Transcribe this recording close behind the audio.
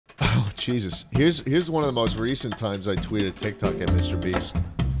Jesus. Here's one of the most recent times I tweeted TikTok at Mr. Beast.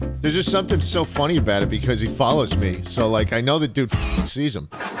 There's just something so funny about it because he follows me. So, like, I know the dude sees him.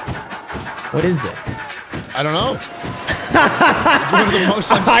 What is this? I don't know. It's one of the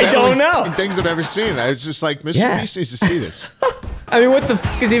most unsettling things I've ever seen. I was just like, Mr. Beast needs to see this. I mean, what the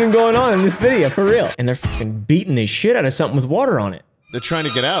f is even going on in this video, for real? And they're fucking beating the shit out of something with water on it. They're trying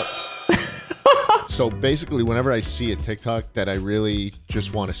to get out. So basically, whenever I see a TikTok that I really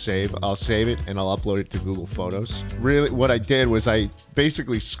just want to save, I'll save it and I'll upload it to Google Photos. Really, what I did was I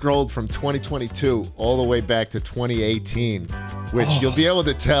basically scrolled from 2022 all the way back to 2018, which you'll be able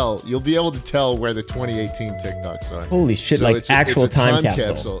to tell. You'll be able to tell where the 2018 TikToks are. Holy shit, so like it's actual it's a time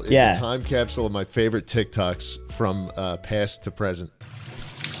capsule. It's a time capsule of my favorite TikToks from past to present.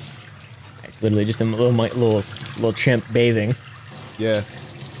 It's literally just a little chimp bathing. Yeah.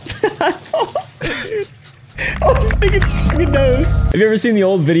 That's awesome, dude. Oh, his fucking nose. Have you ever seen the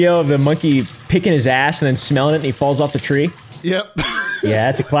old video of the monkey picking his ass and then smelling it and he falls off the tree? Yep. Yeah,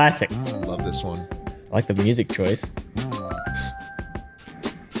 it's a classic. I love this one. I like the music choice.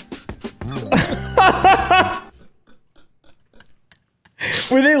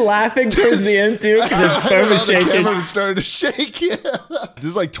 Were they laughing towards the end too? Because their phone was shaking. The camera was starting to shake, yeah. This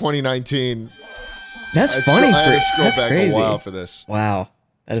is like 2019. That's funny. I had to scroll that's back crazy. a while for this. Wow.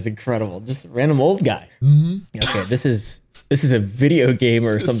 That is incredible. Just a random old guy. Mm-hmm. Okay, this is a video game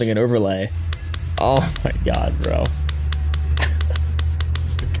or something, an overlay. Oh my god, bro. This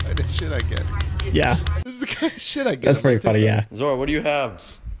is the kind of shit I get. Yeah. This is the kind of shit I get. That's pretty funny, yeah. Zora, what do you have?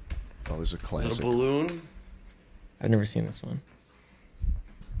 Oh, there's a classic. Is it a balloon? I've never seen this one.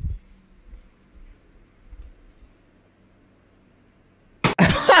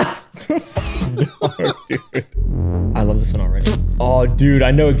 Oh, dude. I love this one already. Oh, dude,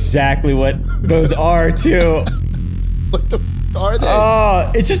 I know exactly what those are, too. What the f are they?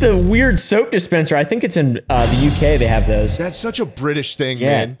 Oh, it's just a weird soap dispenser. I think it's in the UK they have those. That's such a British thing,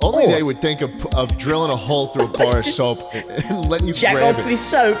 man. Only they would think of drilling a hole through a bar of soap and letting you Jack grab off it. the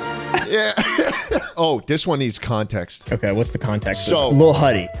soap. Yeah. Oh, this one needs context. Okay, what's the context? So, Lil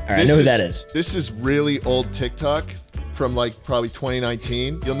Huddy. All right, I know who that is. This is really old TikTok from like probably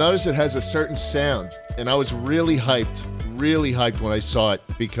 2019. You'll notice it has a certain sound, and I was really hyped when I saw it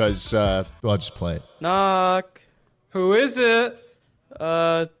because I'll just play it. Knock. Who is it?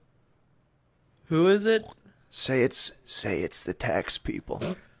 Who is it? Say it's the tax people.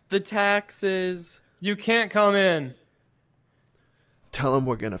 The taxes. You can't come in. Tell them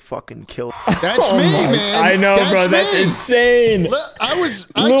we're gonna fucking kill. That's me, man. I know, bro. That's insane. I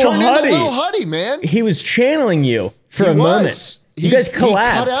turned into Lil Huddy, man. He was channeling you for a moment. You guys collabed. He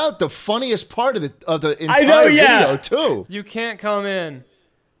cut out the funniest part of the entire video too. You can't come in.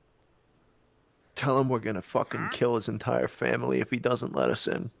 Tell him we're gonna fucking kill his entire family if he doesn't let us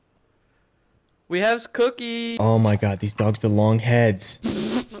in. We have cookies. Oh my god, these dogs with long heads.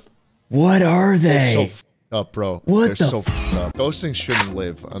 What are they? They're so f***ed up, bro. What They're so f***ed up. Those things shouldn't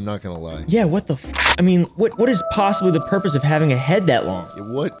live. I'm not gonna lie. Yeah, what the f? I mean, what is possibly the purpose of having a head that long?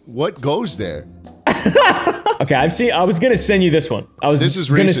 What goes there? Okay, I was gonna send you this one. This is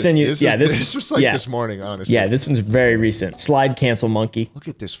gonna recent. Send you. This was like this morning, honestly. Yeah, this one's very recent. Slide cancel monkey. Look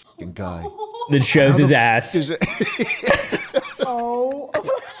at this fucking guy. That shows his ass. Oh.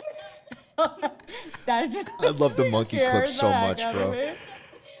 I love the monkey clips so much, bro.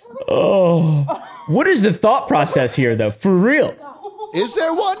 Oh. What is the thought process here, though? For real? Is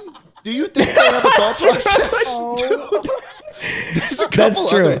there one? Do you think they have a thought process? Dude.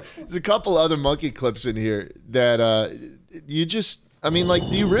 There's a couple other monkey clips in here that you just... I mean, like,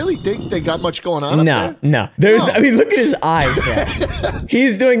 do you really think they got much going on up there? No. I mean, look at his eyes, bro.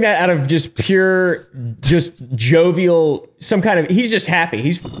 He's doing that out of just pure, just jovial, some kind of... He's just happy.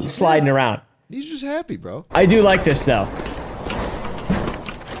 He's sliding around. He's just happy, bro. I do like this, though.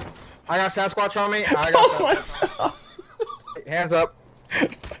 I got Sasquatch on me. I got Sasquatch. Hands up.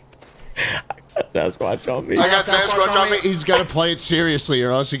 Sasquatch on me. I got Sasquatch on me. He's got to play it seriously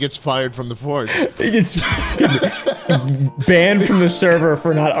or else he gets fired from the force. He gets banned from the server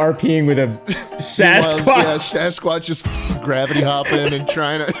for not RPing with a Sasquatch. Yeah, Sasquatch just gravity hopping and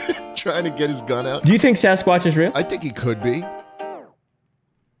trying to get his gun out. Do you think Sasquatch is real? I think he could be.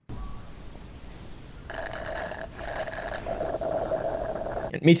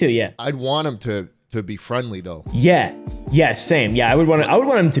 Me too, yeah. I'd want him to be friendly though. Yeah, same. Yeah, I would want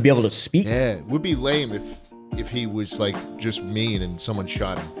him to be able to speak. Yeah, it would be lame if he was like just mean and someone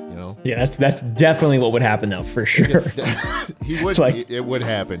shot him, you know? Yeah, that's definitely what would happen though, for sure. He would. Like, it would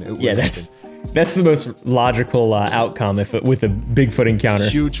happen. It would happen. That's the most logical outcome with a Bigfoot encounter.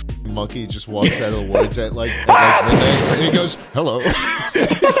 Huge monkey just walks out of the woods at like midnight and he goes, "Hello."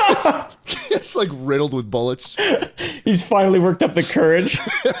 It's like riddled with bullets. He's finally worked up the courage.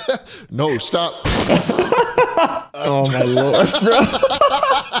 No, stop. Oh my lord, bro.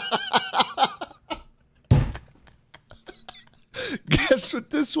 Guess what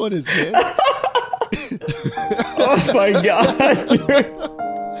this one is, man? Oh my god, dude.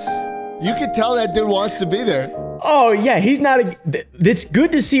 You can tell that dude wants to be there. Oh yeah, he's not. It's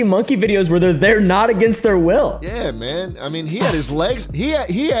good to see monkey videos where they're not against their will. Yeah, man. I mean, he had his legs. He had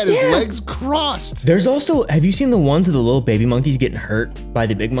his legs crossed. There's also. Have you seen the ones of the little baby monkeys getting hurt by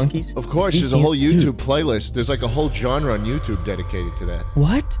the big monkeys? Of course, there's a whole YouTube playlist. There's like a whole genre on YouTube dedicated to that.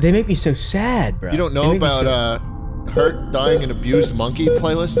 What? They make me so sad, bro. You don't know about hurt, dying, and abused monkey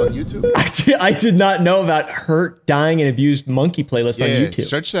playlist on YouTube? I did not know about hurt, dying, and abused monkey playlist on YouTube.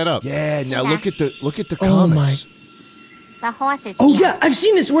 Search that up. Yeah. Now look at the Oh comments. The horse is Oh here. yeah, I've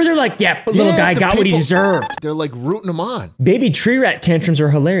seen this where they're like, yeah, but little guy got what he deserved. They're like rooting him on. Baby tree rat tantrums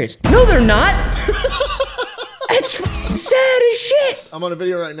are hilarious. No, they're not. It's sad as shit. I'm on a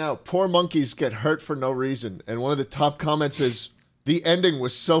video right now. Poor monkeys get hurt for no reason. And one of the top comments is, the ending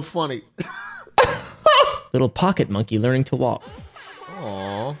was so funny. Little pocket monkey learning to walk.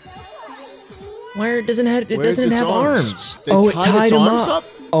 Aww. Where it doesn't have arms. They Oh, it tied tied its him arms up. up?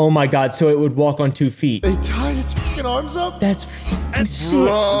 Oh my god, so it would walk on 2 feet. They tied its fucking arms up? That's fucking sick.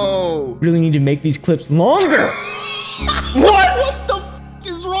 Bro. Really need to make these clips longer. What? What the f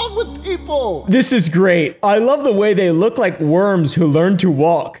is wrong with people? This is great. I love the way they look like worms who learn to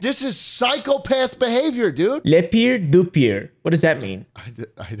walk. This is psychopath behavior, dude. Le pire du pire. What does that mean?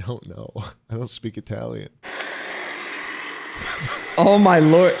 I don't know. I don't speak Italian. Oh my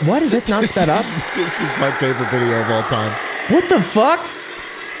lord. Why does that not set up? This is my favorite video of all time. What the fuck?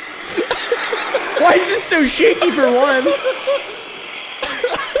 Why is it so shaky for one?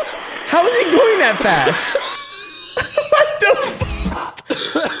 How is he going that fast? What the fuck?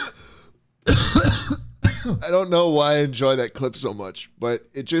 I don't know why I enjoy that clip so much, but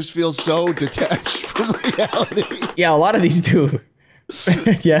it just feels so detached from reality. Yeah, a lot of these do.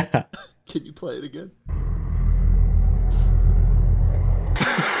 Yeah. Can you play it again?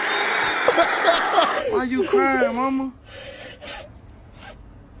 Why you crying, mama?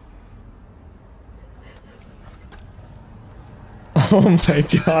 Oh my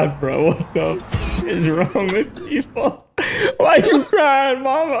god, bro. What the f is wrong with people? Why you crying,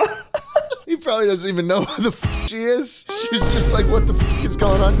 mama? He probably doesn't even know who the f she is. She's just like, what the f is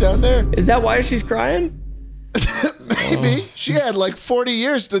going on down there? Is that why she's crying? Maybe. She had like 40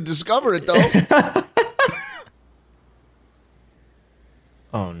 years to discover it, though.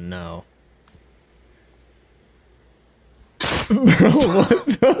 Oh no. Bro, what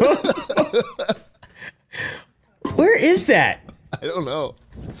the Where is that? I don't know.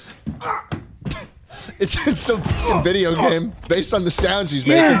 It's in some fucking video game based on the sounds he's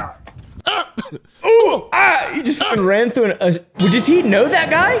making. Ooh, he just fucking ran through does he know that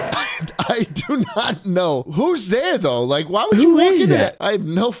guy? I do not know. Who's there, though? Like, why would Who you walk is into that? I have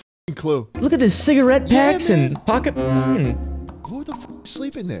no fucking clue. Look at the cigarette packs man. and pocket and Who the f is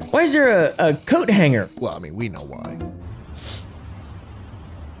sleeping there? why is there a coat hanger? Well, I mean, we know why.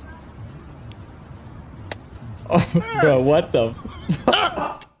 Oh, bro, what the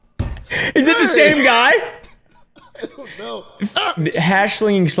fuck? Is it the same guy? I don't know. The hash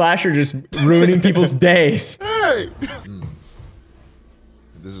slinging slasher just ruining people's days. Hey!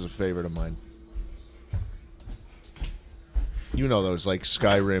 This is a favorite of mine. You know those, like,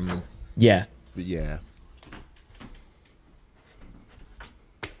 Skyrim. Yeah. Yeah.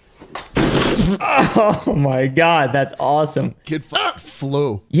 Oh my god, that's awesome. Kid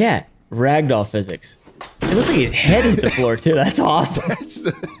flew. Yeah, ragdoll physics. It looks like his head hit the floor too. That's awesome.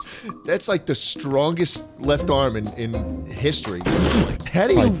 That's like the strongest left arm in history. How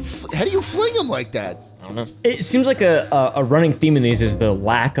do you fling him like that? I don't know. It seems like a running theme in these is the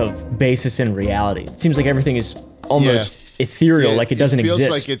lack of basis in reality. It seems like everything is almost ethereal, like it doesn't exist. It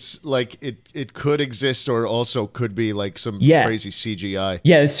feels like it's like it could exist or also could be like some crazy CGI.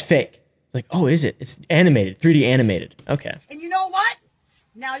 Yeah, it's fake. Like, oh, is it? It's animated, 3D animated. Okay. And you know what?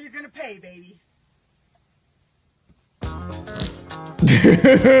 Now you're gonna pay, baby.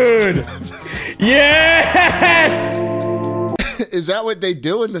 Dude! Yes! Is that what they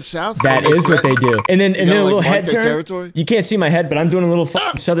do in the South? That is what they do. And then a little like, head their turn. territory? You can't see my head, but I'm doing a little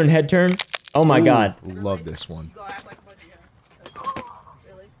fucking southern head turn. Oh my god. Love this one.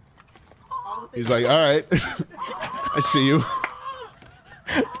 He's like, all right, I see you.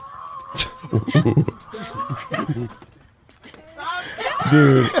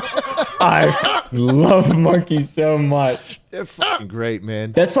 Dude, I love monkeys so much. They're fucking great,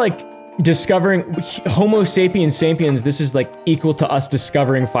 man. That's like, discovering Homo sapiens sapiens. This is like equal to us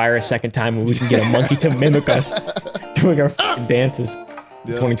discovering fire a second time when we can get a monkey to mimic us doing our fucking dances.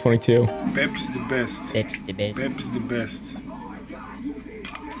 In 2022. Pep's the best. Pep's the best. Pep's the best.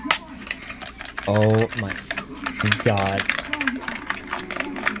 Oh my God.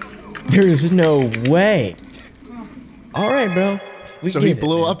 There is no way. All right, bro. So he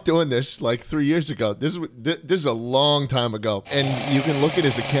blew up doing this like 3 years ago. This is a long time ago. And you can look at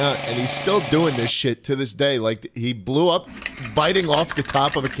his account and he's still doing this shit to this day. Like he blew up biting off the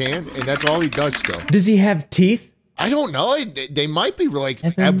top of a can and that's all he does still. Does he have teeth? I don't know. They might be like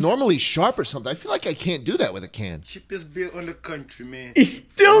abnormally sharp or something. I feel like I can't do that with a can. Chip is built on the country, man. He's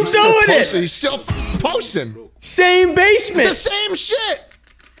still doing it. He's still posting. Same basement. The same shit.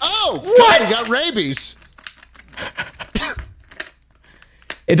 Oh, what? God, he got rabies.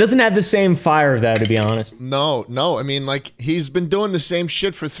 It doesn't have the same fire though, to be honest. No. I mean, like he's been doing the same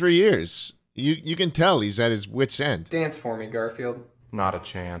shit for 3 years. You can tell he's at his wit's end. Dance for me, Garfield. Not a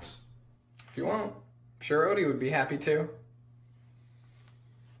chance. If you won't, I'm sure Odie would be happy too.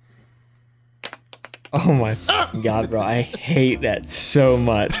 Oh my God, bro. I hate that so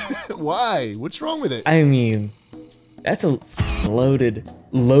much. Why? What's wrong with it? I mean, that's a loaded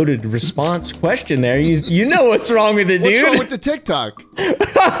response question there. You know what's wrong with it, dude. What's wrong with the TikTok?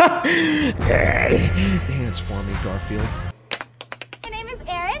 Dance for me, Garfield. My name is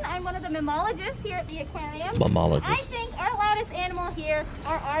Erin. I'm one of the mammalogists here at the aquarium. Mammologist. I think our loudest animal here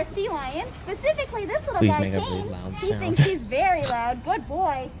are our sea lions. Specifically, this little Please guy, make a really Kane. loud He sound. thinks he's very loud. Good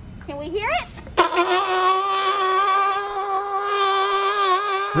boy. Can we hear it?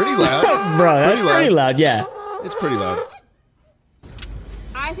 Pretty loud. Bro, that's pretty loud, yeah. It's pretty loud.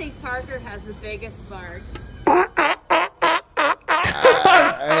 I think Parker has the biggest bark. I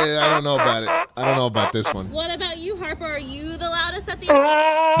don't know about it. I don't know about this one. What about you, Harper? Are you the loudest at the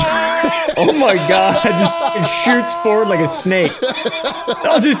Oh my God, just fucking shoots forward like a snake.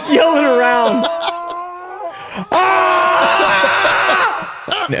 I was just yelling around.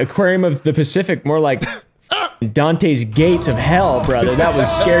 The Aquarium of the Pacific, more like Dante's Gates of Hell, brother. That was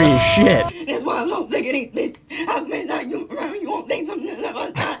scary as shit. That's why I'm so sick of these bitch. How many times you around? You won't think something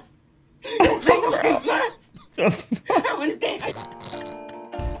like that. You won't think something like that. I don't understand.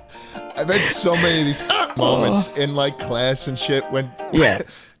 I've had so many of these moments in like class and shit when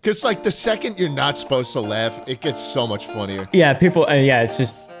because like the second you're not supposed to laugh, it gets so much funnier. Yeah, people. Yeah, it's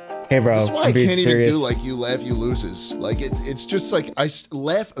just. Hey, bro. That's why I'm I being can't serious. even do like you laugh, you loses. Like it's just like I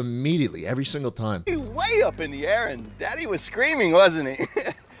laugh immediately every single time. Way up in the air, and Daddy was screaming, wasn't he?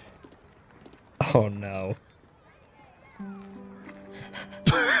 Oh no.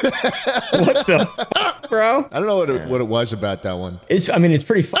 What the fuck, bro? I don't know what it was about that one. I mean, it's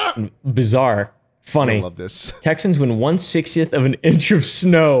pretty fucking bizarre. Funny. I love this. Texans win 1/60th of an inch of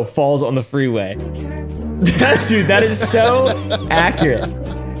snow falls on the freeway. Dude, that is so accurate.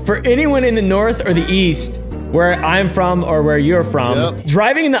 For anyone in the north or the east, where I'm from or where you're from,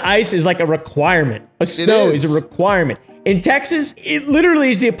 driving in the ice is like a requirement. Snow is a requirement. In Texas, it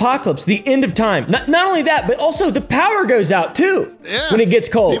literally is the apocalypse, the end of time. Not only that, but also the power goes out too when it gets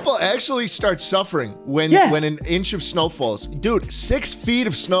cold. People actually start suffering when an inch of snow falls. Dude, 6 feet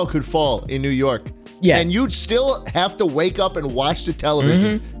of snow could fall in New York. Yeah. And you'd still have to wake up and watch the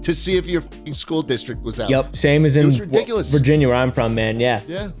television to see if your fucking school district was out. Yep, same as in ridiculous. Virginia where I'm from, man. Yeah.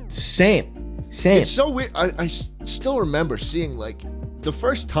 Yeah. Same. It's so weird. I still remember seeing like the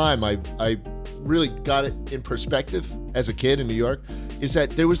first time I really got it in perspective as a kid in New York is that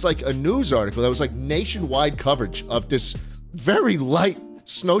there was like a news article that was like nationwide coverage of this very light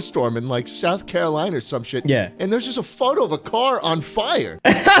snowstorm in like South Carolina or some shit. Yeah. And there's just a photo of a car on fire.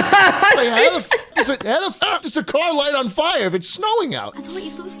 Like, how the fuck does a car light on fire if it's snowing out? I thought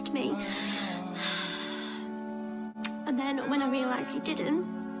you loved me. And then when I realized you didn't,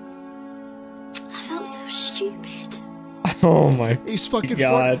 I felt so stupid. Oh my He's fucking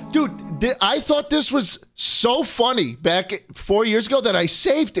God. Funny. Dude, I thought this was so funny back 4 years ago that I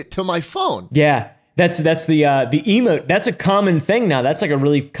saved it to my phone. Yeah. That's the emote. That's a common thing now. That's like a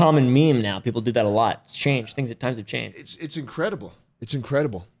really common meme now. People do that a lot. It's changed. Things at times have changed. It's incredible. It's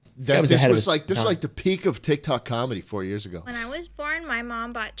incredible. This was like the peak of TikTok comedy 4 years ago. When I was born, my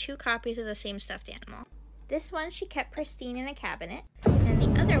mom bought 2 copies of the same stuffed animal. This one she kept pristine in a cabinet, and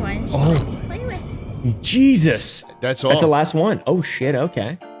the other one she let me play with. Jesus. That's all. That's the last one. Oh shit.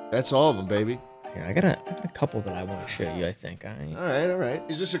 Okay. That's all of them, baby. Yeah, I got a couple that I want to show you. I think. All right.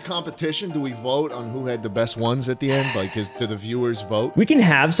 Is this a competition? Do we vote on who had the best ones at the end? Like, do the viewers vote? We can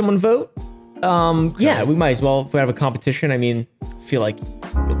have someone vote. Yeah, we might as well. If we have a competition, I mean, I feel like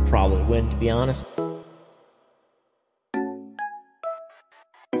you'll probably win, to be honest.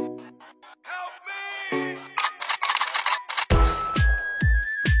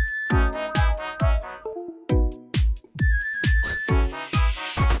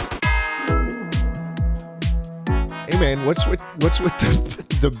 man. What's with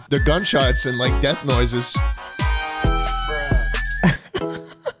the gunshots and like death noises?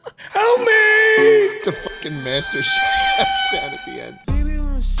 Help me! The fucking master chef sound at the end.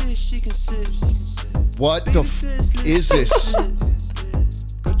 What the f is this?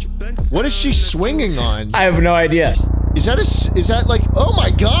 What is she swinging on? I have no idea. Is that like, oh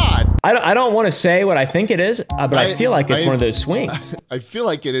my god? I don't want to say what I think it is, but I feel like it's one of those swings. I feel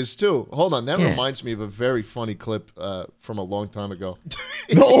like it is too. Hold on, that reminds me of a very funny clip from a long time ago.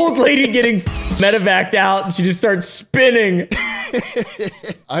 The old lady getting medevaced out, and she just starts spinning.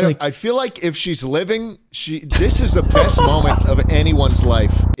 I feel like if she's living, this is the best moment of anyone's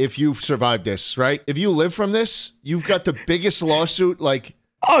life if you survive this, right? If you live from this, you've got the biggest lawsuit, like...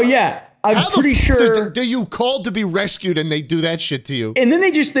 Oh yeah. I'm pretty sure. Do you call to be rescued and they do that shit to you? And then they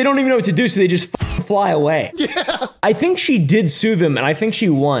don't even know what to do, so they just fly away. Yeah. I think she did sue them, and I think she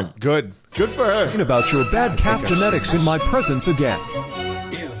won. Good. Good for her. About your bad calf genetics in my presence again.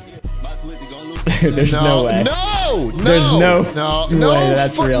 There's no way. There's no way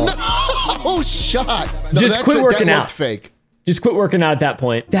that's real. No shot. No, just quit working that out. Looked fake. Just quit working out at that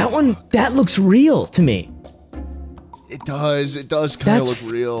point. That looks real to me. It does. It does kind of look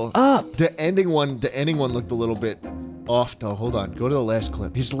real. The ending one looked a little bit off though. Hold on. Go to the last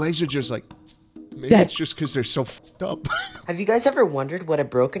clip. His legs are just like, maybe it's just because they're so fucked up. Have you guys ever wondered what a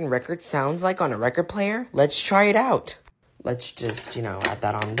broken record sounds like on a record player? Let's try it out. Let's just, you know, add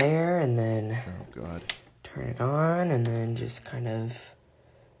that on there and then turn it on and then just kind of...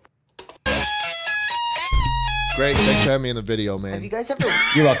 Great, thanks for having me in the video, man. Have you guys ever...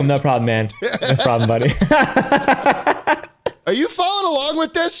 You're welcome, no problem, man. No problem, buddy. Are you following along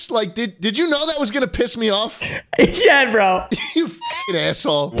with this? Like, did you know that was gonna piss me off? Yeah, bro. You fucking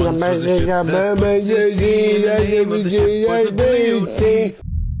asshole. There's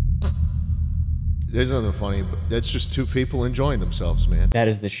nothing funny, but that's just two people enjoying themselves, man. That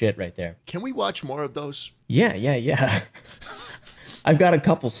is the shit right there. Can we watch more of those? Yeah. I've got a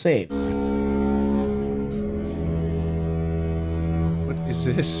couple saved. What is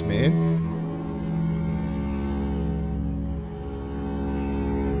this, man?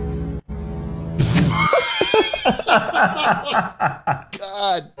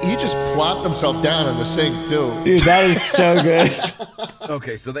 God, he just plopped himself down in the sink too. Dude, that is so good.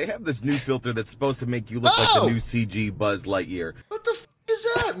 Okay, so they have this new filter that's supposed to make you look like the new CG Buzz Lightyear. What the f is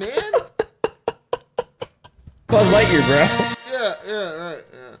that, man? Buzz Lightyear, bro. Yeah, right,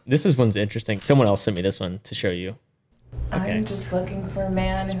 yeah. This one's interesting. Someone else sent me this one to show you. Okay. I'm just looking for a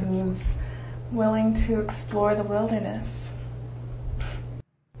man who's willing to explore the wilderness.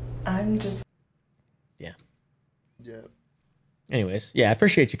 I'm just... Yeah. Anyways, yeah, I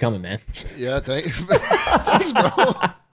appreciate you coming, man. Yeah, thanks, bro.